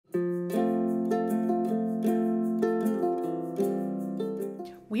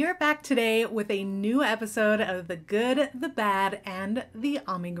back today with a new episode of The Good, the Bad, and the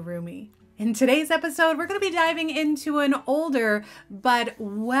Amigurumi. In today's episode, we're going to be diving into an older but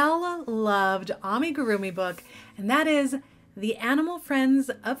well-loved amigurumi book, and that is The Animal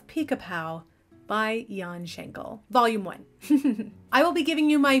Friends of Pica Pau by Jan Schenkel, Volume 1. I will be giving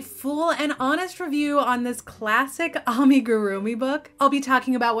you my full and honest review on this classic amigurumi book. I'll be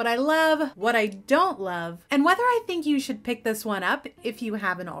talking about what I love, what I don't love, and whether I think you should pick this one up if you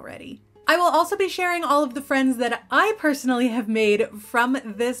haven't already. I will also be sharing all of the friends that I personally have made from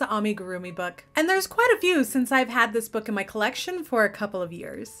this amigurumi book. And there's quite a few since I've had this book in my collection for a couple of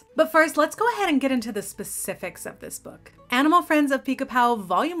years. But first, let's go ahead and get into the specifics of this book. Animal Friends of Pica Pau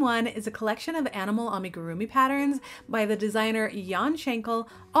Volume 1 is a collection of animal amigurumi patterns by the designer Jan Schenkel,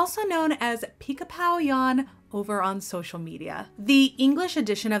 also known as PicaPauYan over on social media. The English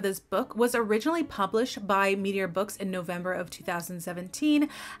edition of this book was originally published by Meteor Books in November of 2017.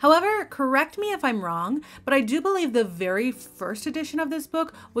 However, correct me if I'm wrong, but I do believe the very first edition of this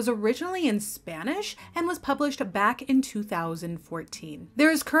book was originally in Spanish and was published back in 2014.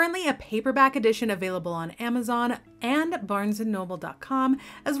 There is currently a paperback edition available on Amazon and barnesandnoble.com,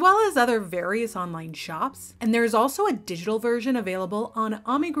 as well as other various online shops. And there's also a digital version available on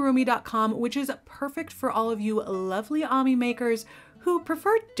amigurumi.com, which is perfect for all of you lovely ami makers who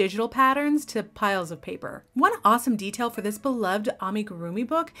prefer digital patterns to piles of paper. One awesome detail for this beloved amigurumi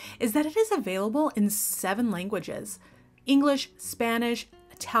book is that it is available in 7 languages: English, Spanish,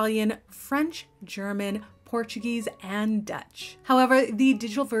 Italian, French, German, Portuguese, and Dutch. However, the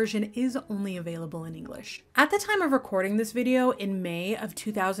digital version is only available in English. At the time of recording this video in May of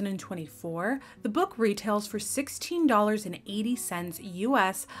 2024, the book retails for $16.80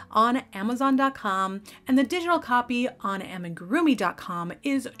 US on Amazon.com, and the digital copy on Amigurumi.com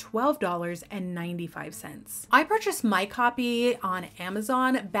is $12.95. I purchased my copy on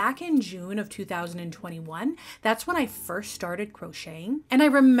Amazon back in June of 2021. That's when I first started crocheting, and I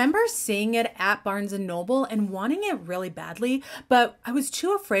remember seeing it at Barnes & Noble and wanting it really badly, but I was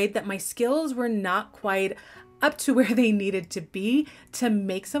too afraid that my skills were not quite up to where they needed to be to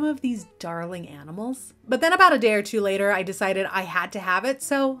make some of these darling animals. But then about a day or two later, I decided I had to have it,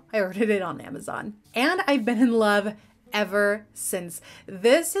 so I ordered it on Amazon. And I've been in love ever since.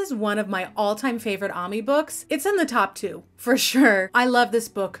 This is one of my all-time favorite Ami books. It's in the top 2, for sure. I love this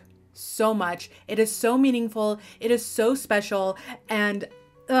book so much. It is so meaningful, it is so special, and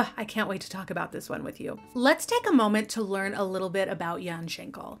I can't wait to talk about this one with you. Let's take a moment to learn a little bit about Jan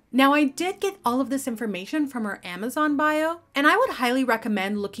Schenkel. Now, I did get all of this information from her Amazon bio, and I would highly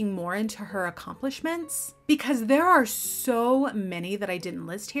recommend looking more into her accomplishments because there are so many that I didn't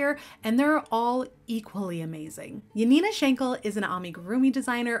list here, and they're all equally amazing. Janina Schenkel is an amigurumi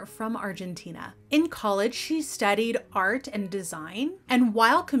designer from Argentina. In college, she studied art and design, and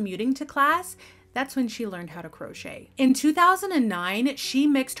while commuting to class, that's when she learned how to crochet. In 2009, she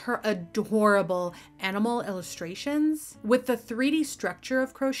mixed her adorable animal illustrations with the 3D structure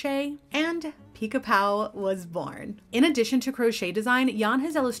of crochet, and Pica Pau was born. In addition to crochet design, Jan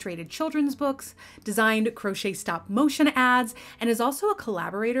has illustrated children's books, designed crochet stop motion ads, and is also a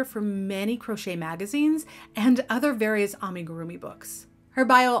collaborator for many crochet magazines and other various amigurumi books. Her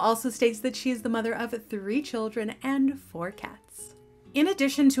bio also states that she is the mother of 3 children and 4 cats. In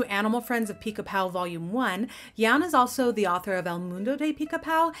addition to Animal Friends of Pica Pau Volume 1, Jan is also the author of El Mundo de Pica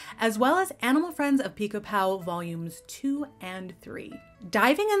Pau, as well as Animal Friends of Pica Pau Volumes 2 and 3.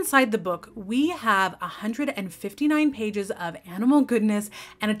 Diving inside the book, we have 159 pages of animal goodness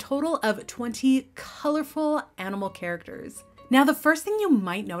and a total of 20 colorful animal characters. Now, the first thing you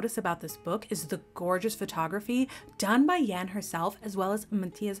might notice about this book is the gorgeous photography done by Jan herself, as well as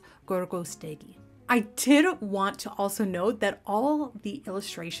Matthias Gorgostegi. I did want to also note that all the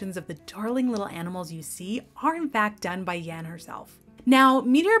illustrations of the darling little animals you see are in fact done by Jan herself. Now,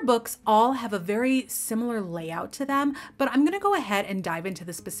 Meteor books all have a very similar layout to them, but I'm going to go ahead and dive into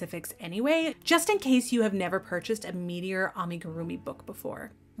the specifics anyway, just in case you have never purchased a Meteor amigurumi book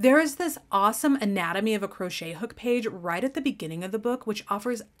before. There is this awesome anatomy of a crochet hook page right at the beginning of the book, which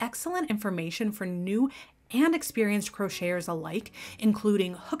offers excellent information for new and experienced crocheters alike,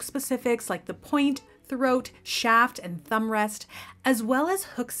 including hook specifics like the point, throat, shaft, and thumb rest, as well as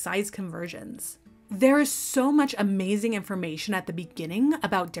hook size conversions. There is so much amazing information at the beginning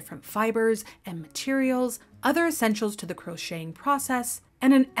about different fibers and materials, other essentials to the crocheting process,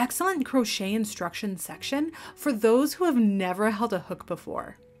 and an excellent crochet instruction section for those who have never held a hook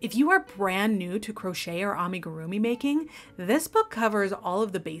before. If you are brand new to crochet or amigurumi making, this book covers all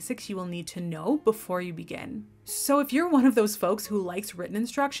of the basics you will need to know before you begin. So if you're one of those folks who likes written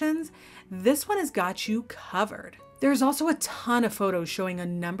instructions, this one has got you covered. There's also a ton of photos showing a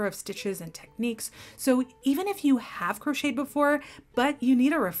number of stitches and techniques, so even if you have crocheted before, but you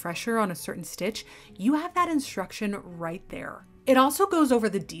need a refresher on a certain stitch, you have that instruction right there. It also goes over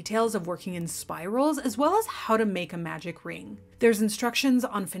the details of working in spirals as well as how to make a magic ring. There's instructions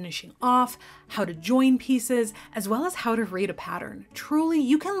on finishing off, how to join pieces, as well as how to read a pattern. Truly,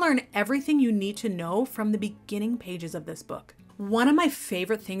 you can learn everything you need to know from the beginning pages of this book. One of my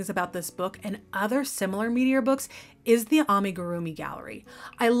favorite things about this book and other similar meteor books is the Amigurumi gallery.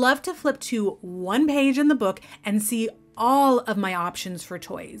 I love to flip to one page in the book and see all of my options for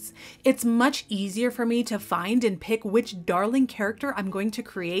toys. It's much easier for me to find and pick which darling character I'm going to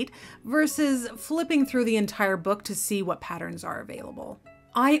create versus flipping through the entire book to see what patterns are available.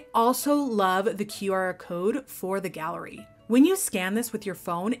 I also love the QR code for the gallery. When you scan this with your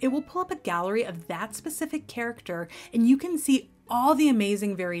phone, it will pull up a gallery of that specific character and you can see all the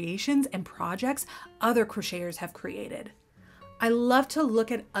amazing variations and projects other crocheters have created. I love to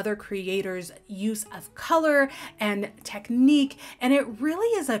look at other creators' use of color and technique, and it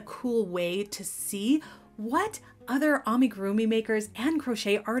really is a cool way to see what other amigurumi makers and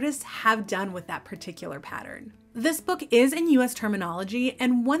crochet artists have done with that particular pattern. This book is in US terminology,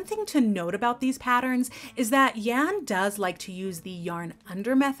 and one thing to note about these patterns is that Yan does like to use the yarn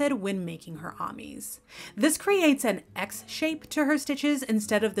under method when making her amis. This creates an X shape to her stitches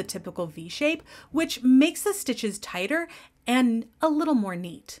instead of the typical V shape, which makes the stitches tighter and a little more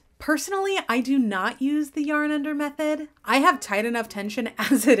neat. Personally, I do not use the yarn under method. I have tight enough tension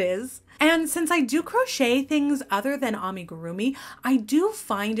as it is. And since I do crochet things other than amigurumi, I do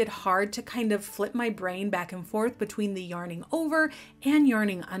find it hard to kind of flip my brain back and forth between the yarning over and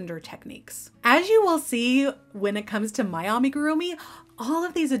yarning under techniques. As you will see when it comes to my amigurumi, all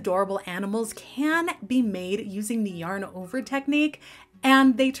of these adorable animals can be made using the yarn over technique,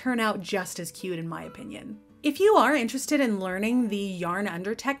 and they turn out just as cute in my opinion. If you are interested in learning the yarn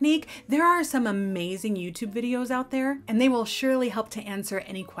under technique, there are some amazing YouTube videos out there, and they will surely help to answer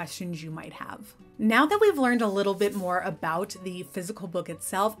any questions you might have. Now that we've learned a little bit more about the physical book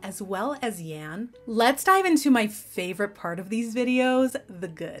itself, as well as Yan, let's dive into my favorite part of these videos, the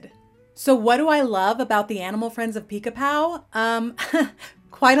good. So what do I love about the animal friends of Pica Pau?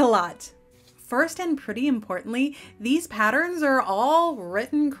 Quite a lot. First and pretty importantly, these patterns are all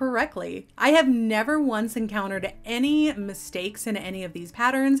written correctly. I have never once encountered any mistakes in any of these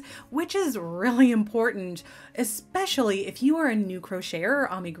patterns, which is really important, especially if you are a new crocheter or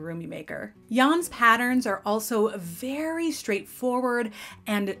amigurumi maker. Yan's patterns are also very straightforward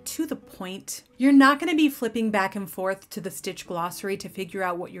and to the point. You're not going to be flipping back and forth to the stitch glossary to figure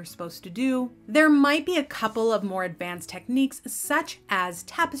out what you're supposed to do. There might be a couple of more advanced techniques such as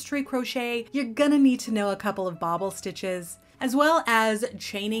tapestry crochet. You're gonna need to know a couple of bobble stitches, as well as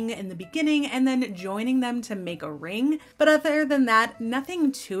chaining in the beginning and then joining them to make a ring. But other than that,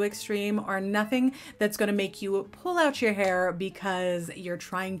 nothing too extreme or nothing that's gonna make you pull out your hair because you're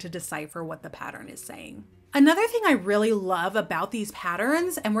trying to decipher what the pattern is saying. Another thing I really love about these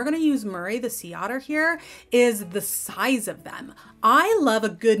patterns, and we're going to use Murray the sea otter here, is the size of them. I love a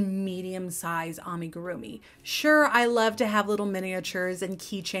good medium size amigurumi. Sure, I love to have little miniatures and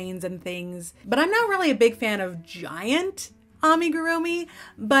keychains and things, but I'm not really a big fan of giant amigurumi,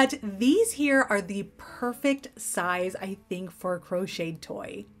 but these here are the perfect size, I think, for a crocheted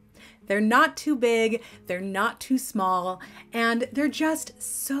toy. They're not too big, they're not too small, and they're just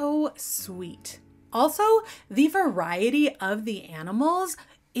so sweet. Also, the variety of the animals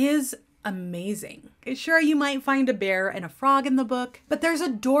is amazing. Sure, you might find a bear and a frog in the book, but there's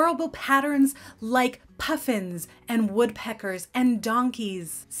adorable patterns like puffins and woodpeckers and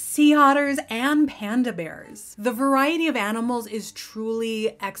donkeys, sea otters and panda bears. The variety of animals is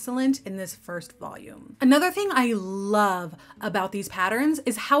truly excellent in this first volume. Another thing I love about these patterns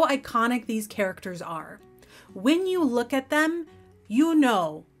is how iconic these characters are. When you look at them, you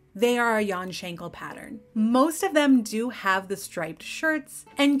know they are a Yan Schenkel pattern. Most of them do have the striped shirts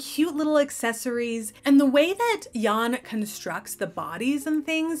and cute little accessories, and the way that Yan constructs the bodies and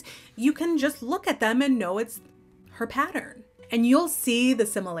things, you can just look at them and know it's her pattern. And you'll see the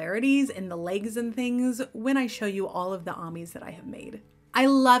similarities in the legs and things when I show you all of the amis that I have made. I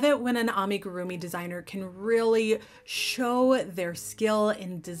love it when an amigurumi designer can really show their skill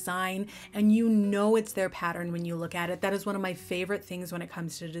in design and you know it's their pattern when you look at it. That is one of my favorite things when it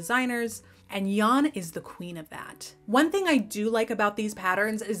comes to designers. and Yan is the queen of that. One thing I do like about these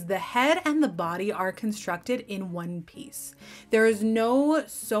patterns is the head and the body are constructed in one piece. There is no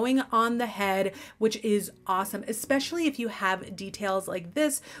sewing on the head, which is awesome, especially if you have details like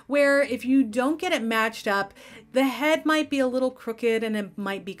this, where if you don't get it matched up, the head might be a little crooked and it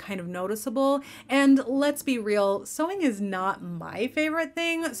might be kind of noticeable. And let's be real, sewing is not my favorite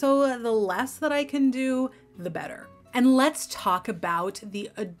thing, so the less that I can do, the better. And let's talk about the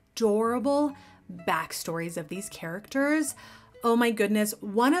adorable backstories of these characters. Oh my goodness,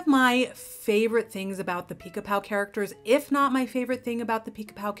 one of my favorite things about the Pica Pau characters, if not my favorite thing about the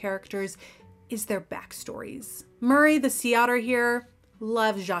Pica Pau characters, is their backstories. Murray, the sea otter here,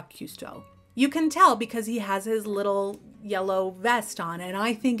 loves Jacques Cousteau. You can tell because he has his little yellow vest on, and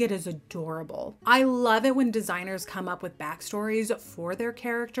I think it is adorable. I love it when designers come up with backstories for their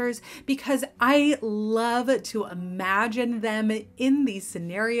characters because I love to imagine them in these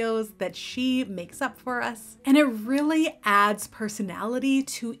scenarios that she makes up for us. And it really adds personality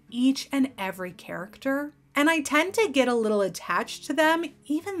to each and every character. And I tend to get a little attached to them,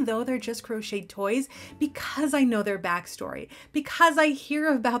 even though they're just crocheted toys, because I know their backstory, because I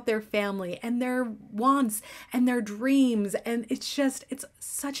hear about their family and their wants and their dreams. And it's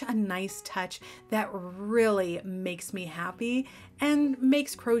such a nice touch that really makes me happy and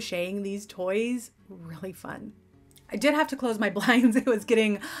makes crocheting these toys really fun. I did have to close my blinds. It was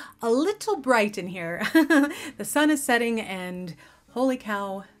getting a little bright in here. The sun is setting and holy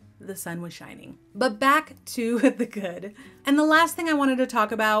cow, the sun was shining. But back to the good. And the last thing I wanted to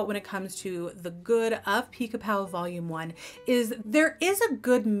talk about when it comes to the good of Pica Pau Volume 1 is there is a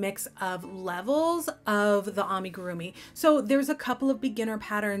good mix of levels of the amigurumi. So there's a couple of beginner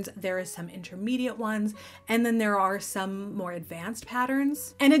patterns, there is some intermediate ones, and then there are some more advanced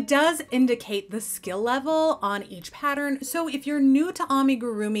patterns. And it does indicate the skill level on each pattern. So if you're new to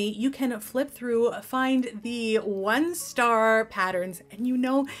amigurumi, you can flip through, find the 1-star patterns, and you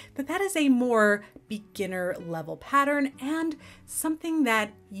know that that is a more beginner level pattern and something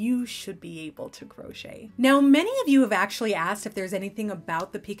that you should be able to crochet. Now, many of you have actually asked if there's anything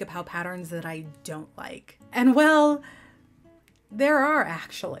about the Pica Pau patterns that I don't like. And well, there are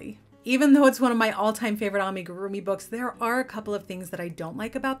actually. Even though it's one of my all-time favorite amigurumi books, there are a couple of things that I don't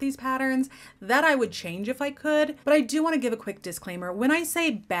like about these patterns that I would change if I could. But I do want to give a quick disclaimer. When I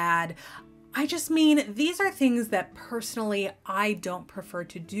say bad, I just mean these are things that personally I don't prefer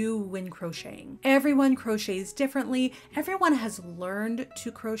to do when crocheting. Everyone crochets differently. Everyone has learned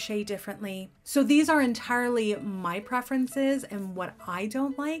to crochet differently. So these are entirely my preferences and what I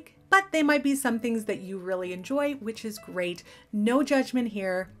don't like, but they might be some things that you really enjoy, which is great. No judgment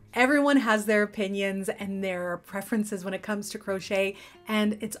here. Everyone has their opinions and their preferences when it comes to crochet,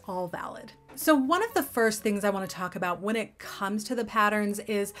 and it's all valid. So one of the first things I want to talk about when it comes to the patterns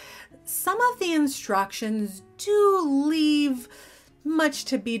is some of the instructions do leave much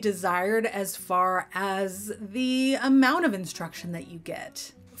to be desired as far as the amount of instruction that you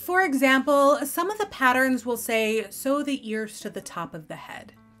get. For example, some of the patterns will say, sew the ears to the top of the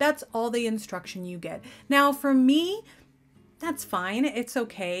head. That's all the instruction you get. Now for me, that's fine, it's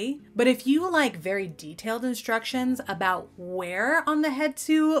okay. But if you like very detailed instructions about where on the head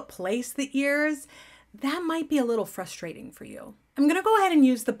to place the ears, that might be a little frustrating for you. I'm gonna go ahead and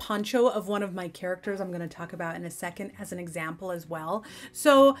use the poncho of one of my characters I'm gonna talk about in a second as an example as well.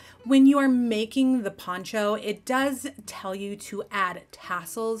 So when you are making the poncho, it does tell you to add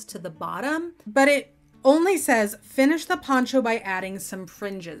tassels to the bottom, but it only says finish the poncho by adding some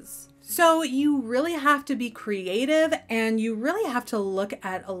fringes. So you really have to be creative and you really have to look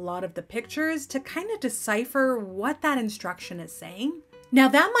at a lot of the pictures to kind of decipher what that instruction is saying. Now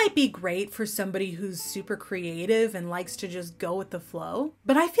that might be great for somebody who's super creative and likes to just go with the flow,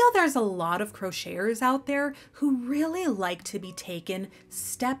 but I feel there's a lot of crocheters out there who really like to be taken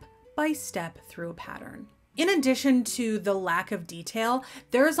step by step through a pattern. In addition to the lack of detail,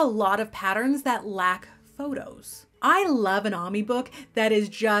 there's a lot of patterns that lack photos. I love an Ami book that is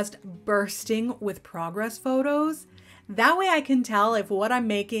just bursting with progress photos. That way I can tell if what I'm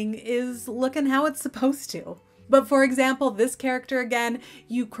making is looking how it's supposed to. But for example, this character again,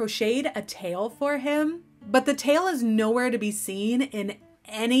 you crocheted a tail for him, but the tail is nowhere to be seen in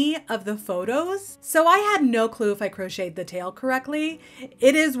any of the photos. So I had no clue if I crocheted the tail correctly.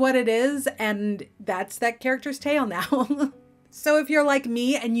 It is what it is, and that's that character's tail now. So if you're like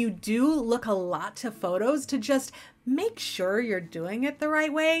me and you do look a lot to photos to just make sure you're doing it the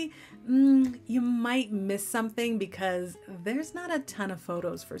right way, you might miss something because there's not a ton of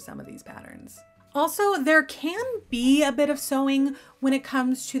photos for some of these patterns. Also, there can be a bit of sewing when it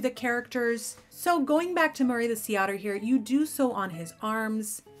comes to the characters. So going back to Murray the Sea Otter here, you do sew on his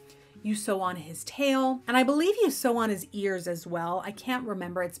arms. you sew on his tail, and I believe you sew on his ears as well. I can't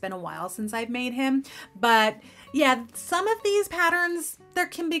remember, it's been a while since I've made him, but yeah, some of these patterns, there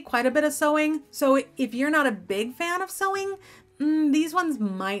can be quite a bit of sewing. So if you're not a big fan of sewing, these ones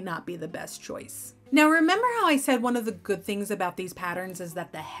might not be the best choice. Now, remember how I said one of the good things about these patterns is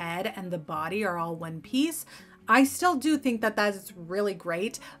that the head and the body are all one piece? I still do think that that's really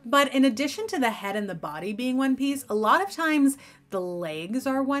great, but in addition to the head and the body being one piece, a lot of times the legs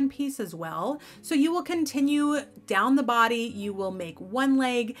are one piece as well. So you will continue down the body, you will make one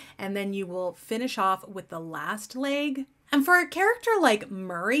leg, and then you will finish off with the last leg. And for a character like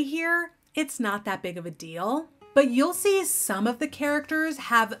Murray here, it's not that big of a deal. But you'll see some of the characters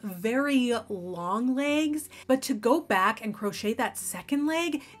have very long legs, but to go back and crochet that second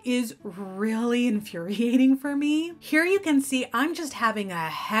leg is really infuriating for me. Here you can see I'm just having a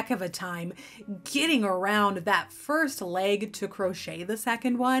heck of a time getting around that first leg to crochet the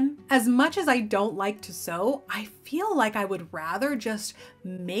second one. As much as I don't like to sew, I feel like I would rather just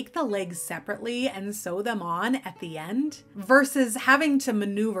make the legs separately and sew them on at the end versus having to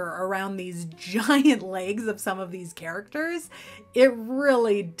maneuver around these giant legs of some of these characters. It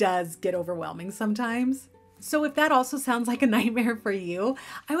really does get overwhelming sometimes. So if that also sounds like a nightmare for you,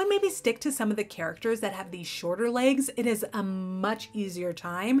 I would maybe stick to some of the characters that have these shorter legs. It is a much easier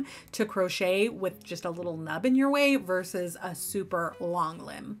time to crochet with just a little nub in your way versus a super long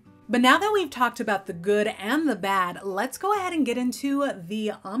limb. But now that we've talked about the good and the bad, let's go ahead and get into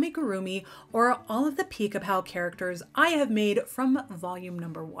the Amigurumi, or all of the Pica Pau characters I have made from volume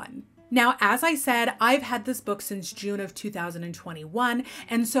number 1. Now, as I said, I've had this book since June of 2021,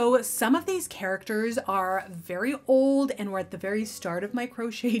 and so some of these characters are very old and were at the very start of my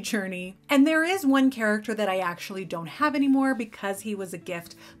crochet journey. And there is one character that I actually don't have anymore because he was a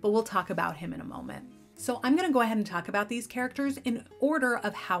gift, but we'll talk about him in a moment. So I'm going to go ahead and talk about these characters in order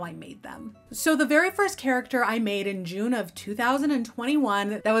of how I made them. So the very first character I made in June of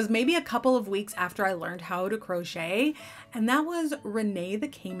 2021, that was maybe a couple of weeks after I learned how to crochet, and that was Renee the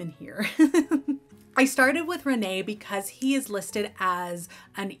Cayman here. I started with Renee because he is listed as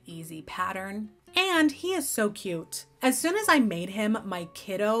an easy pattern. And he is so cute. As soon as I made him, my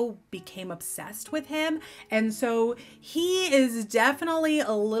kiddo became obsessed with him. And so he is definitely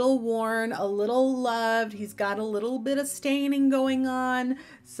a little worn, a little loved. He's got a little bit of staining going on.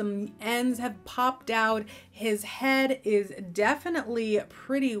 Some ends have popped out. His head is definitely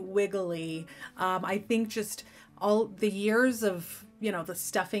pretty wiggly. I think just all the years of, you know, the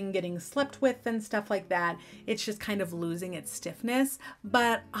stuffing getting slept with and stuff like that, it's just kind of losing its stiffness.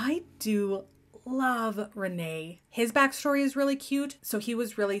 But I do love Renee. His backstory is really cute. So he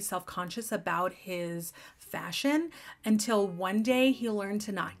was really self-conscious about his fashion until one day he learned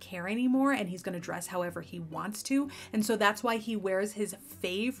to not care anymore and he's going to dress however he wants to. And so that's why he wears his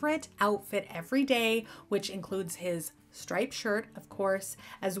favorite outfit every day, which includes his striped shirt, of course,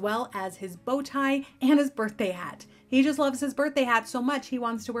 as well as his bow tie and his birthday hat. He just loves his birthday hat so much he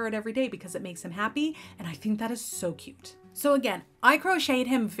wants to wear it every day because it makes him happy. And I think that is so cute. So again, I crocheted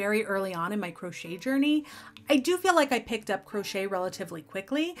him very early on in my crochet journey. I do feel like I picked up crochet relatively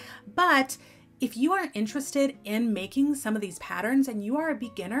quickly, but if you are interested in making some of these patterns and you are a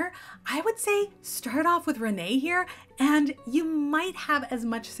beginner, I would say start off with Renee here and you might have as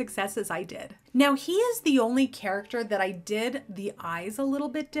much success as I did. Now, he is the only character that I did the eyes a little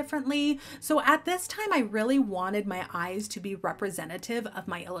bit differently. So at this time, I really wanted my eyes to be representative of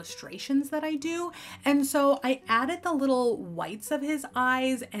my illustrations that I do. And so I added the little whites of his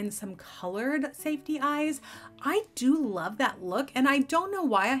eyes and some colored safety eyes. I do love that look, and I don't know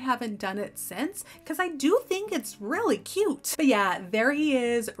why I haven't done it since, because I do think it's really cute. But yeah, there he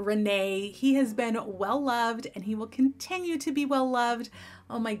is, Renee. He has been well loved and he will continue to be well loved.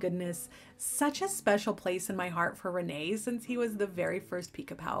 Oh my goodness, such a special place in my heart for Renee since he was the very first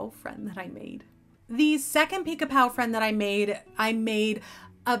Pica Pau friend that I made. The second Pica Pau friend that I made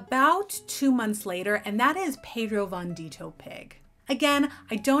about 2 months later, and that is Pedro Von Dito Pig. Again,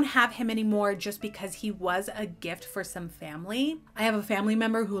 I don't have him anymore just because he was a gift for some family. I have a family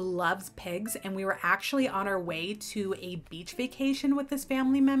member who loves pigs, and we were actually on our way to a beach vacation with this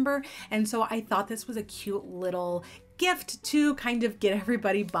family member. And so I thought this was a cute little gift to kind of get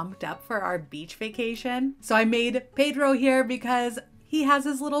everybody bumped up for our beach vacation. So I made Pedro here because he has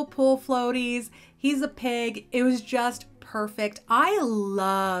his little pool floaties. He's a pig. It was just perfect. I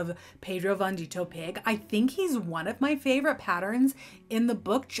love Pedro Von Dito Pig. I think he's one of my favorite patterns in the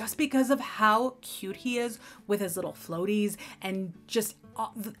book just because of how cute he is with his little floaties, and just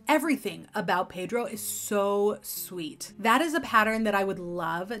everything about Pedro is so sweet. That is a pattern that I would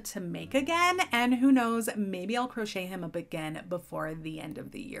love to make again, and who knows, maybe I'll crochet him up again before the end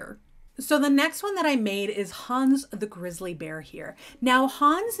of the year. So the next one that I made is Hans the grizzly bear here. Now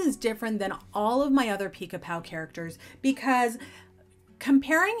Hans is different than all of my other Pica Pau characters because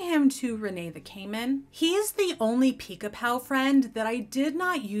comparing him to Renee the Cayman, he is the only Pica Pau friend that I did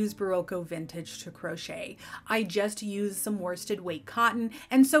not use Barocco Vintage to crochet. I just used some worsted weight cotton,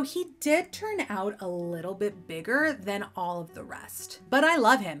 and so he did turn out a little bit bigger than all of the rest. But I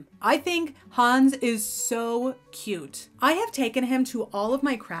love him. I think Hans is so cute. I have taken him to all of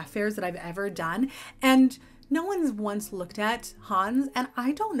my craft fairs that I've ever done, and no one's once looked at Hans, and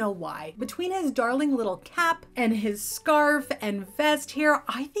I don't know why. Between his darling little cap and his scarf and vest here,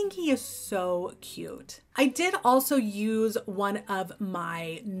 I think he is so cute. I did also use one of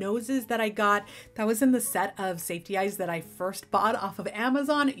my noses that I got that was in the set of safety eyes that I first bought off of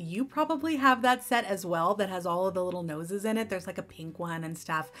Amazon. You probably have that set as well that has all of the little noses in it. There's like a pink one and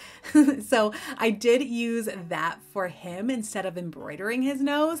stuff. So I did use that for him instead of embroidering his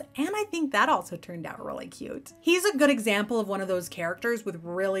nose, and I think that also turned out really cute. He's a good example of one of those characters with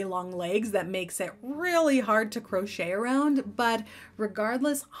really long legs that makes it really hard to crochet around, but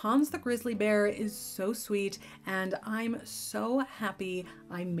regardless, Hans the grizzly bear is so sweet, and I'm so happy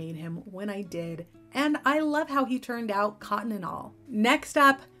I made him when I did, and I love how he turned out, cotton and all. Next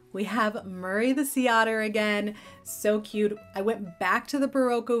up, we have Murray the sea otter again. So cute. I went back to the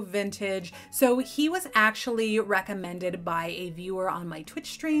Barocco Vintage. So he was actually recommended by a viewer on my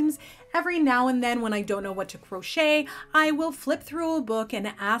Twitch streams. Every now and then when I don't know what to crochet, I will flip through a book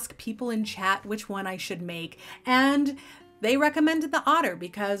and ask people in chat which one I should make. And they recommended the otter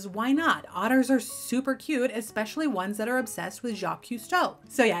because why not? Otters are super cute, especially ones that are obsessed with Jacques Cousteau.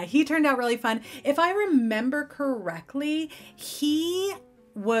 So yeah, he turned out really fun. If I remember correctly, he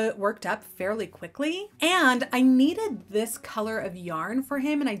worked up fairly quickly, and I needed this color of yarn for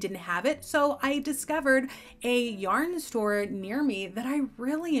him and I didn't have it, so I discovered a yarn store near me that I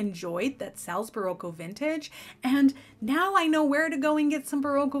really enjoyed that sells Barocco Vintage, and now I know where to go and get some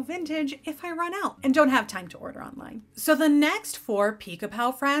Barocco Vintage if I run out and don't have time to order online. So the next 4 Pica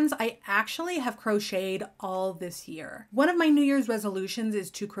Pau friends I actually have crocheted all this year. One of my New Year's resolutions is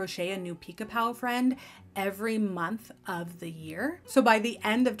to crochet a new Pica Pau friend every month of the year. So by the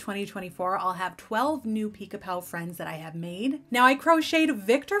end of 2024, I'll have 12 new Pica Pau friends that I have made. Now I crocheted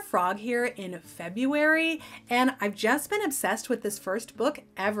Victor Frog here in February, and I've just been obsessed with this first book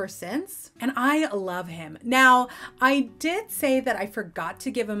ever since, and I love him. Now, I did say that I forgot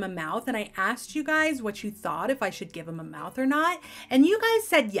to give him a mouth, and I asked you guys what you thought if I should give him a mouth or not, and you guys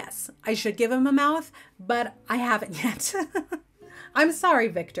said yes, I should give him a mouth, but I haven't yet. I'm sorry,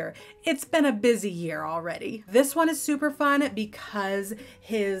 Victor. It's been a busy year already. This one is super fun because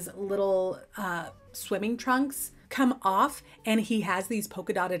his little swimming trunks come off and he has these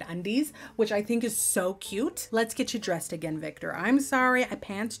polka dotted undies, which I think is so cute. Let's get you dressed again, Victor. I'm sorry I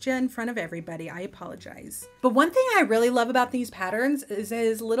pantsed you in front of everybody. I apologize. But one thing I really love about these patterns is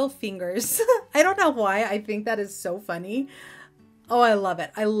his little fingers. I don't know why. I think that is so funny. Oh, I love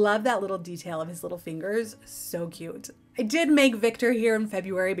it. I love that little detail of his little fingers. So cute. I did make Victor here in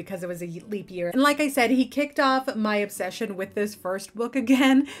February because it was a leap year. And like I said, he kicked off my obsession with this first book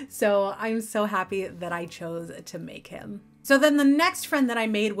again. So I'm so happy that I chose to make him. So then the next friend that I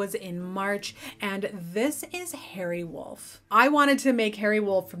made was in March, and this is Harry Wolf. I wanted to make Harry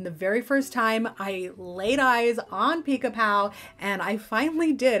Wolf from the very first time I laid eyes on Pica Pau, and I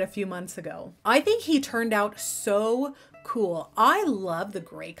finally did a few months ago. I think he turned out so cool. I love the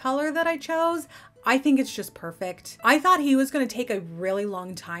gray color that I chose. I think it's just perfect. I thought he was going to take a really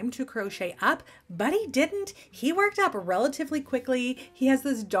long time to crochet up, but he didn't. He worked up relatively quickly. He has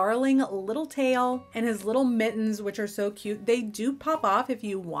this darling little tail and his little mittens, which are so cute. They do pop off if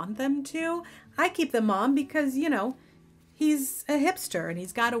you want them to. I keep them on because, you know, he's a hipster and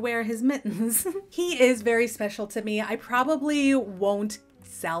he's got to wear his mittens. He is very special to me. I probably won't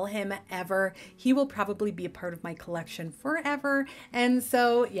sell him ever. He will probably be a part of my collection forever. And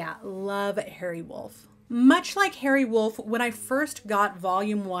so yeah, love Harry Wolf. Much like Harry Wolf, when I first got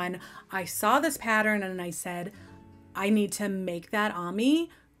volume 1, I saw this pattern and I said, I need to make that on me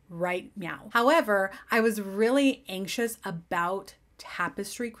right now. However, I was really anxious about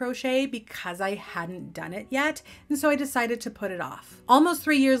tapestry crochet because I hadn't done it yet, and so I decided to put it off. Almost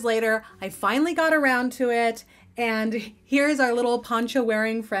 3 years later, I finally got around to it, and here's our little poncho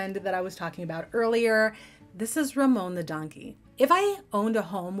wearing friend that I was talking about earlier. This is Ramon the donkey. If I owned a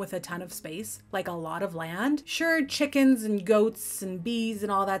home with a ton of space, like a lot of land, sure, chickens and goats and bees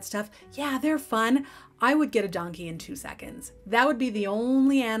and all that stuff, yeah, they're fun. I would get a donkey in 2 seconds. That would be the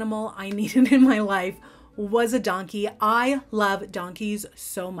only animal I needed in my life was a donkey. I love donkeys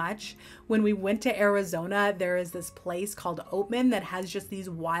so much. When we went to Arizona, there is this place called Oatman that has just these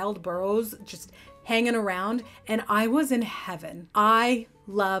wild burros just hanging around, and I was in heaven. I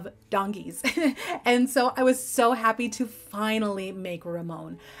love donkeys. And so I was so happy to finally make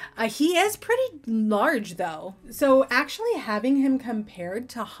Ramon. He is pretty large though. So actually having him compared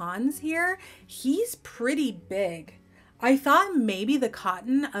to Hans here, he's pretty big. I thought maybe the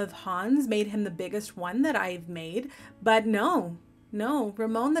cotton of Hans made him the biggest one that I've made, but no,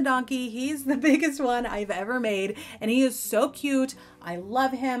 Ramon the donkey, he's the biggest one I've ever made, and he is so cute. I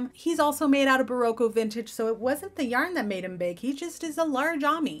love him. He's also made out of Barocco vintage, so it wasn't the yarn that made him big. He just is a large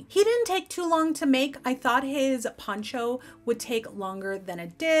Ami. He didn't take too long to make. I thought his poncho would take longer than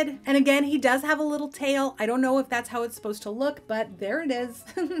it did. And again, he does have a little tail. I don't know if that's how it's supposed to look, but there it is.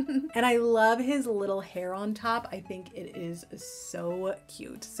 And I love his little hair on top. I think it is so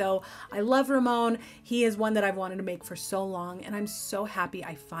cute. So I love Ramon. He is one that I've wanted to make for so long, and I'm so happy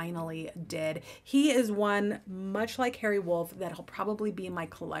I finally did. He is one, much like Harry Wolf, that he'll probably be in my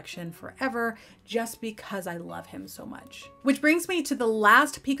collection forever just because I love him so much. Which brings me to the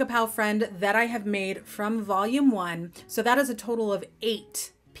last Pica Pau friend that I have made from volume 1. So that is a total of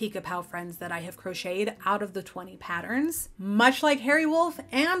 8 Pica Pau friends that I have crocheted out of the 20 patterns. Much like Harry Wolf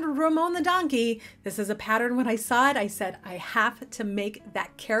and Ramon the donkey, this is a pattern. When I saw it, I said, I have to make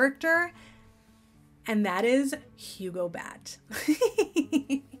that character, and that is Hugo Bat.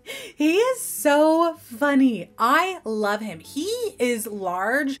 He is so funny. I love him. He is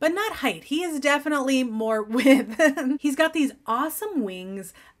large, but not height. He is definitely more width. He's got these awesome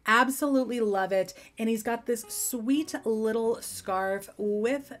wings. Absolutely love it. And he's got this sweet little scarf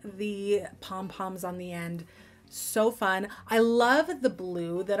with the pom-poms on the end. So fun. I love the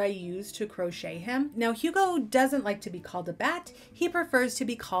blue that I use to crochet him. Now, Hugo doesn't like to be called a bat. He prefers to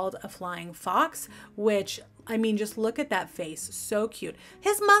be called a flying fox, which, I mean, just look at that face. So cute.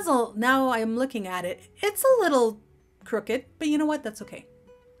 His muzzle, now I'm looking at it, it's a little crooked, but you know what? That's okay.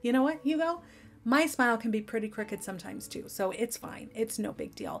 You know what, Hugo? My smile can be pretty crooked sometimes too, so it's fine. It's no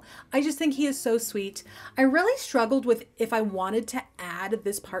big deal. I just think he is so sweet. I really struggled with if I wanted to add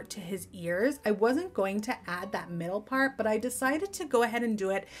this part to his ears. I wasn't going to add that middle part, but I decided to go ahead and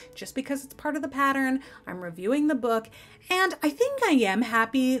do it just because it's part of the pattern. I'm reviewing the book, and I think I am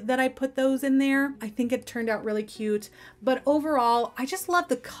happy that I put those in there. I think it turned out really cute, but overall, I just love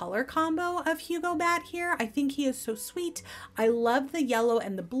the color combo of Hugo Bat here. I think he is so sweet. I love the yellow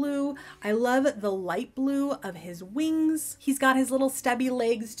and the blue. I love the light blue of his wings. He's got his little stubby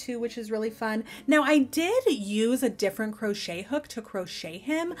legs too, which is really fun. Now, I did use a different crochet hook to crochet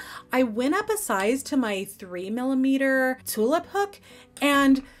him. I went up a size to my 3mm tulip hook,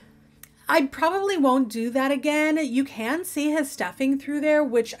 and I probably won't do that again. You can see his stuffing through there,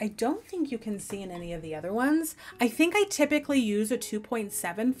 which I don't think you can see in any of the other ones. I think I typically use a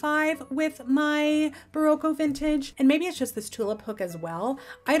 2.75 with my Barocco vintage, and maybe it's just this tulip hook as well.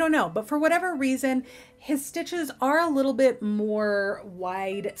 I don't know, but for whatever reason, his stitches are a little bit more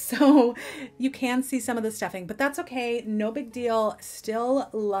wide, so you can see some of the stuffing, but that's okay. No big deal. Still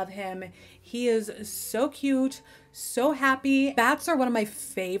love him. He is so cute. So happy. Bats are one of my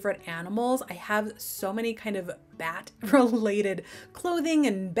favorite animals. I have so many kind of bat related clothing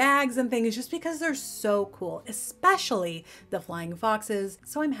and bags and things just because they're so cool, especially the flying foxes.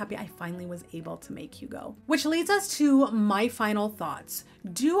 So I'm happy I finally was able to make Hugo. Which leads us to my final thoughts.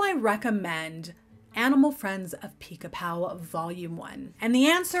 Do I recommend Animal Friends of Pica Pau Volume 1? And the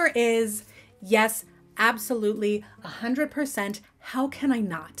answer is yes, absolutely, 100%. How can I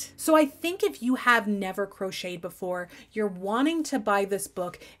not? So I think if you have never crocheted before, you're wanting to buy this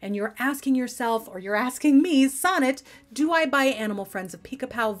book and you're asking yourself, or you're asking me, Sonnet, do I buy Animal Friends of Pica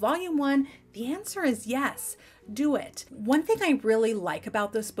Pau Volume 1? The answer is yes. Do it. One thing I really like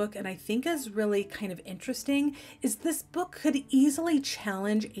about this book, and I think is really kind of interesting, is this book could easily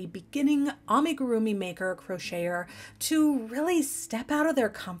challenge a beginning amigurumi maker crocheter to really step out of their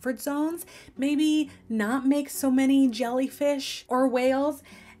comfort zones, maybe not make so many jellyfish or whales,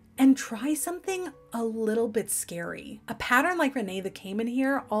 and try something a little bit scary. A pattern like Renee the Cayman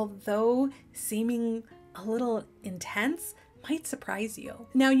here, although seeming a little intense, might surprise you.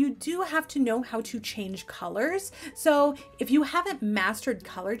 Now, you do have to know how to change colors. So if you haven't mastered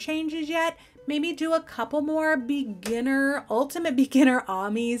color changes yet, maybe do a couple more beginner, ultimate beginner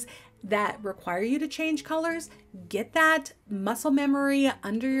amis that require you to change colors. Get that muscle memory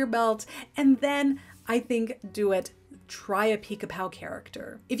under your belt, and then I think do it. Try a Pica Pau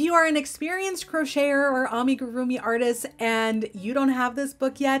character. If you are an experienced crocheter or amigurumi artist and you don't have this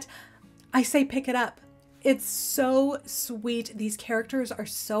book yet, I say pick it up. It's so sweet. These characters are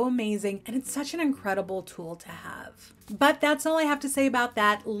so amazing, and it's such an incredible tool to have. But that's all I have to say about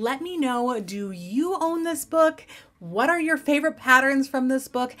that. Let me know, do you own this book? What are your favorite patterns from this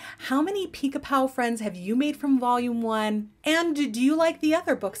book? How many Pica Pau friends have you made from volume 1? And do you like the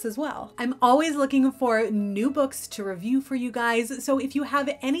other books as well? I'm always looking for new books to review for you guys. So if you have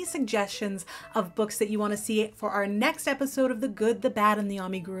any suggestions of books that you want to see for our next episode of The Good, the Bad, and the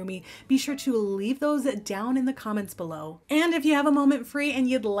Amigurumi, be sure to leave those down in the comments below. And if you have a moment free and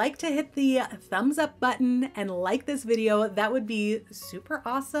you'd like to hit the thumbs up button and like this video, that would be super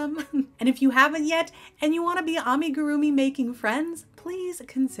awesome. And if you haven't yet and you want to be Amigurumi making friends, please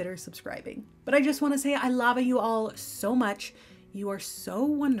consider subscribing. But I just want to say I love you all so much. You are so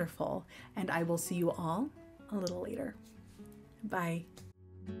wonderful, and I will see you all a little later. Bye.